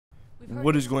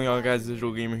What is going on, guys?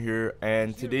 Digital Gamer here,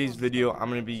 and today's video I'm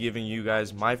going to be giving you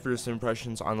guys my first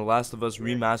impressions on The Last of Us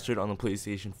Remastered on the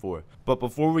PlayStation 4. But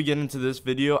before we get into this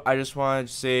video, I just wanted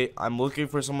to say I'm looking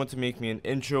for someone to make me an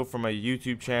intro for my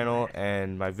YouTube channel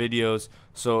and my videos.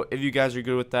 So if you guys are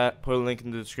good with that, put a link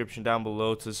in the description down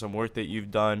below to some work that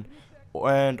you've done.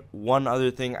 And one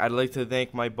other thing, I'd like to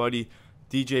thank my buddy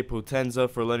DJ POTENZA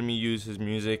for letting me use his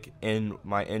music in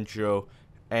my intro.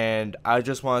 And I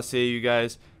just want to say, you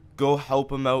guys, go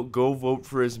help him out, go vote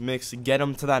for his mix, get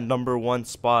him to that #1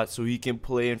 spot so he can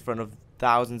play in front of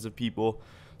thousands of people.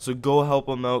 So go help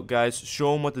him out, guys.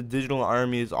 Show him what the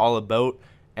DigitalArmy is all about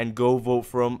and go vote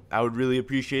for him. I would really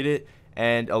appreciate it.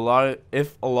 And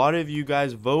if a lot of you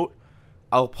guys vote,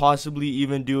 I'll possibly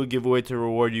even do a giveaway to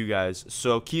reward you guys.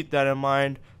 So keep that in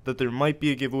mind, that there might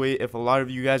be a giveaway if a lot of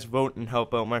you guys vote and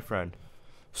help out my friend.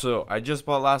 So I just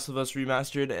bought Last of Us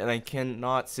Remastered, and I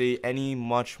cannot say any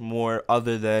much more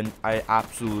other than I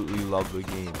absolutely love the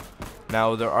game.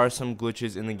 Now, there are some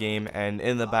glitches in the game, and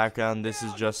in the background this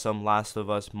is just some Last of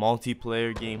Us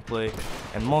multiplayer gameplay,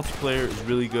 and multiplayer is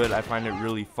really good. I find it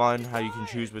really fun how you can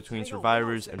choose between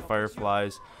survivors and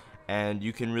fireflies, and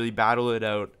you can really battle it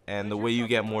out. And the way you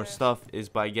get more stuff is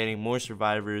by getting more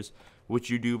survivors, which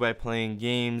you do by playing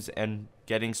games and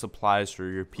getting supplies for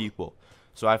your people.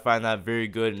 So I find that very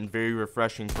good and very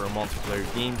refreshing for a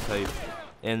multiplayer game type.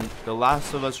 And The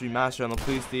Last of Us Remastered on the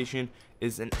PlayStation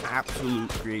is an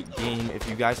absolute great game. If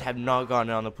you guys have not gotten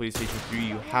it on the PlayStation 3,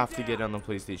 you have to get it on the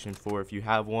PlayStation 4 if you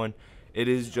have one. It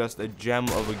is just a gem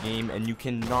of a game, and you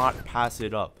cannot pass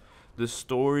it up. The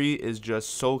story is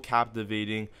just so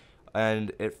captivating,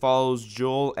 and it follows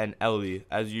Joel and Ellie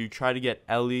as you try to get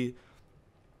Ellie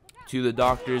to the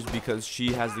doctors because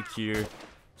she has the cure.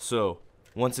 So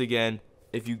once again,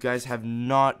 if you guys have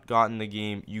not gotten the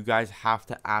game, you guys have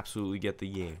to absolutely get the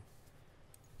game.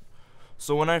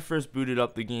 So when I first booted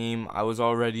up the game, I was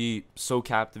already so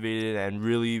captivated and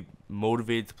really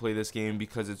motivated to play this game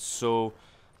because it's so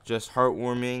just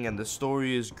heartwarming and the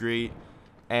story is great.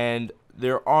 And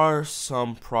there are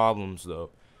some problems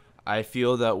though. I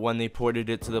feel that when they ported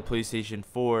it to the PlayStation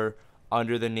 4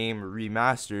 under the name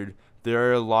Remastered, there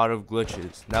are a lot of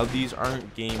glitches. Now, these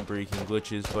aren't game-breaking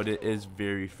glitches, but it is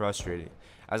very frustrating.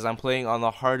 As I'm playing on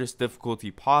the hardest difficulty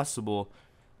possible,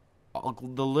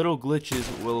 the little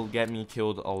glitches will get me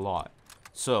killed a lot.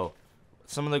 So,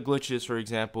 some of the glitches, for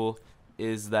example,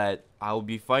 is that I'll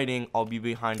be fighting, I'll be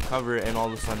behind cover, and all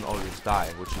of a sudden I'll just die,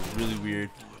 which is really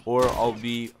weird. Or I'll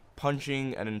be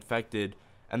punching an infected,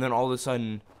 and then all of a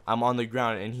sudden I'm on the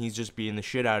ground and he's just beating the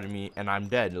shit out of me and I'm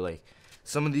dead. Like,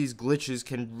 some of these glitches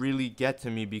can really get to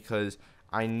me because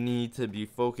I need to be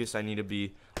focused, I need to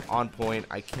be on point.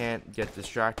 I can't get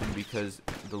distracted because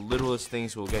the littlest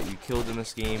things will get you killed in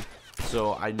this game.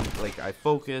 So I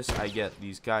focus, I get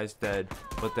these guys dead,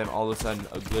 but then all of a sudden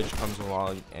a glitch comes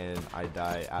along and I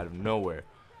die out of nowhere.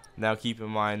 Now keep in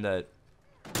mind that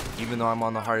even though I'm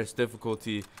on the hardest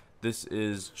difficulty, this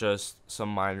is just some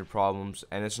minor problems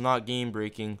and it's not game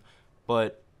breaking,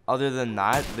 but other than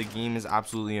that, the game is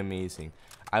absolutely amazing.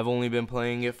 I've only been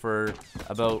playing it for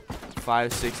about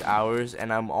 5-6 hours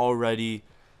and I'm already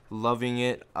loving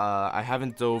it. I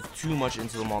haven't dove too much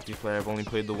into the multiplayer. I've only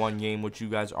played the one game, which you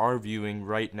guys are viewing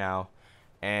right now,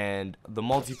 and the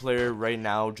multiplayer right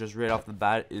now, just right off the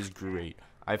bat, is great.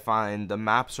 I find the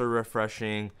maps are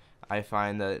refreshing. I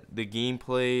find that the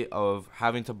gameplay of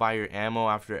having to buy your ammo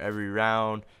after every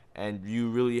round and you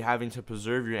really having to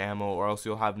preserve your ammo or else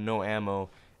you'll have no ammo,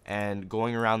 and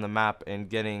going around the map and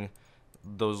getting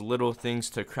those little things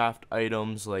to craft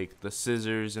items like the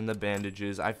scissors and the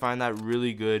bandages, I find that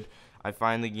really good. I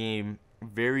find the game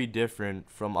very different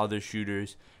from other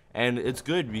shooters, and it's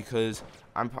good because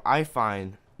I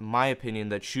find, in my opinion,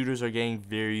 that shooters are getting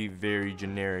very, very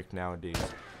generic nowadays.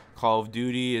 Call of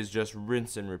Duty is just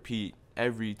rinse and repeat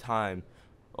every time.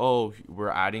 Oh, we're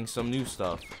adding some new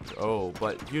stuff. Oh,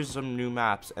 but here's some new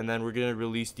maps, and then we're gonna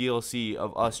release DLC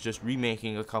of us just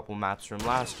remaking a couple maps from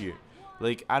last year.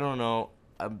 Like, I don't know,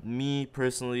 me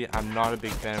personally, I'm not a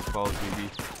big fan of Call of Duty.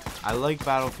 I like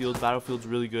Battlefield. Battlefield's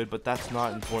really good, but that's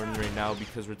not important right now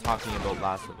because we're talking about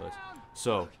Last of Us.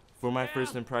 So, for my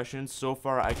first impressions, so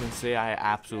far I can say I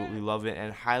absolutely love it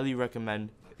and highly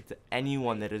recommend it to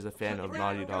anyone that is a fan of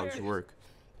Naughty Dog's work.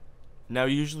 Now,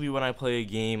 usually when I play a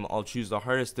game, I'll choose the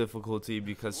hardest difficulty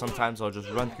because sometimes I'll just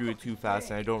run through it too fast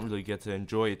and I don't really get to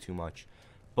enjoy it too much.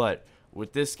 But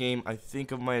with this game, I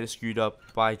think I might have screwed up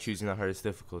by choosing the hardest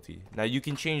difficulty. Now, you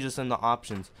can change this in the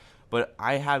options, but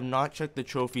I have not checked the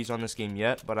trophies on this game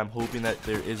yet, but I'm hoping that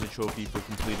there is a trophy for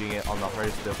completing it on the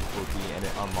hardest difficulty and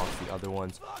it unlocks the other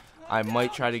ones. I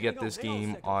might try to get this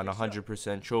game on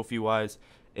 100% trophy-wise,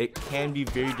 It can be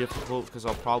very difficult because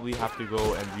I'll probably have to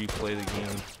go and replay the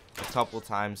game a couple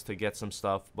times to get some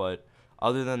stuff, but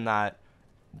other than that,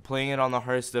 playing it on the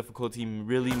hardest difficulty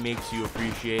really makes you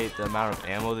appreciate the amount of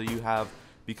ammo that you have,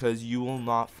 because you will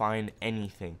not find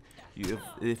anything.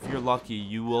 If you're lucky,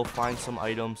 you will find some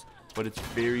items, but it's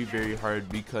very, very hard,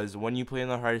 because when you play in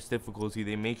the hardest difficulty,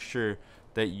 they make sure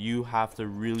that you have to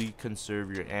really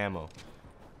conserve your ammo.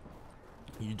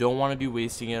 You don't want to be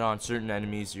wasting it on certain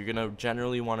enemies. You're gonna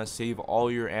generally want to save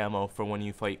all your ammo for when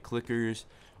you fight clickers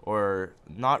or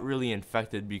not really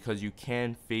infected, because you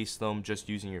can face them just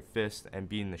using your fist and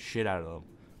beating the shit out of them.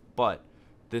 But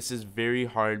this is very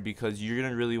hard because you're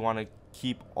gonna really want to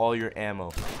keep all your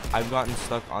ammo. I've gotten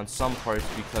stuck on some parts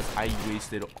because I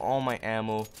wasted all my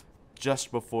ammo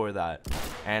just before that,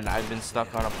 and I've been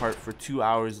stuck on a part for 2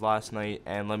 hours last night,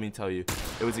 and let me tell you,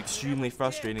 it was extremely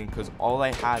frustrating because all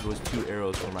I had was 2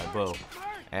 arrows for my bow,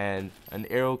 and an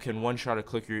arrow can one-shot a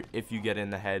clicker if you get in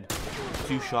the head,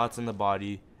 2 shots in the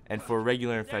body, and for a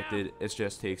regular infected, it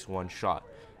just takes 1 shot.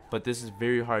 But this is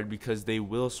very hard because they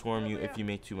will swarm you if you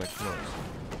make too much noise.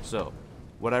 So,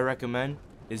 what I recommend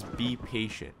is be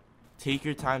patient. Take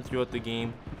your time throughout the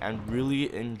game and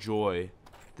really enjoy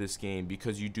this game,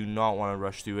 because you do not want to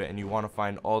rush through it, and you want to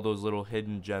find all those little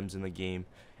hidden gems in the game.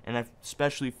 And I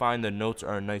especially find the notes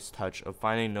are a nice touch of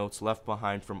finding notes left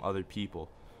behind from other people.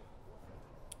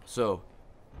 So,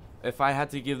 if I had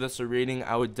to give this a rating,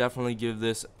 I would definitely give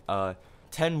this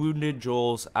 10 Wounded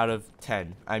Joels out of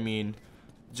 10. I mean,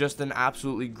 just an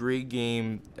absolutely great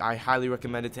game. I highly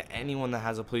recommend it to anyone that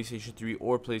has a PlayStation 3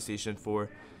 or PlayStation 4.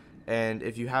 And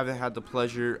if you haven't had the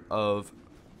pleasure of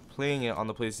playing it on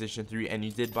the PlayStation 3 and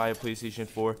you did buy a PlayStation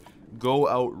 4, go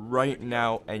out right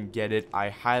now and get it. I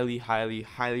highly, highly,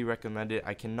 highly recommend it.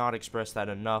 I cannot express that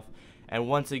enough. And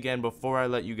once again, before I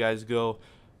let you guys go,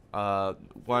 want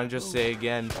to just say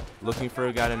again, looking for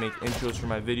a guy to make intros for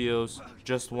my videos.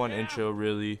 Just one intro,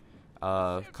 really.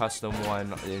 Custom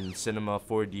one in Cinema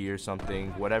 4D or something,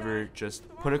 whatever. Just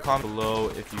put a comment below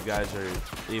if you guys are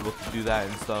able to do that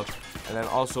and stuff. And then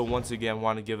also, once again,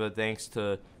 want to give a thanks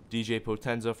to DJ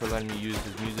POTENZA for letting me use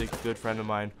his music, good friend of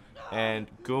mine, and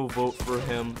go vote for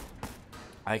him.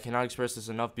 I cannot express this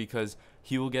enough, because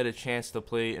he will get a chance to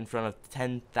play in front of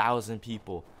 10,000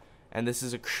 people. And this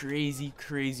is a crazy,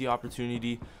 crazy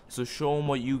opportunity. So show him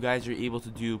what you guys are able to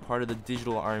do, part of the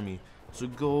DigitalArmy. So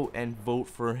go and vote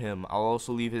for him. I'll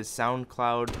also leave his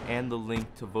SoundCloud and the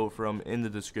link to vote for him in the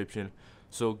description.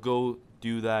 So go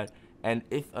do that. And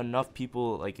if enough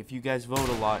people, like if you guys vote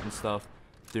a lot and stuff,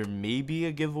 there may be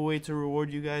a giveaway to reward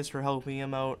you guys for helping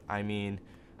him out. I mean,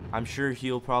 I'm sure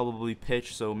he'll probably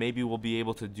pitch, so maybe we'll be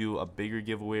able to do a bigger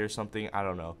giveaway or something. I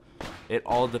don't know. It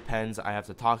all depends. I have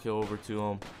to talk it over to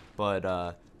him.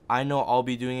 But I know I'll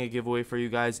be doing a giveaway for you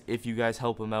guys if you guys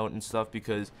help him out and stuff,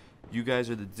 because you guys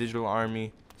are the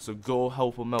DigitalArmy. So go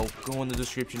help him out. Go in the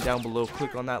description down below.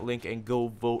 Click on that link and go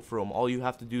vote for him. All you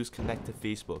have to do is connect to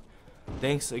Facebook.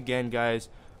 Thanks again, guys.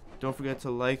 Don't forget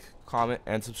to like, comment,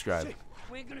 and subscribe.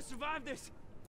 We ain't gonna survive this.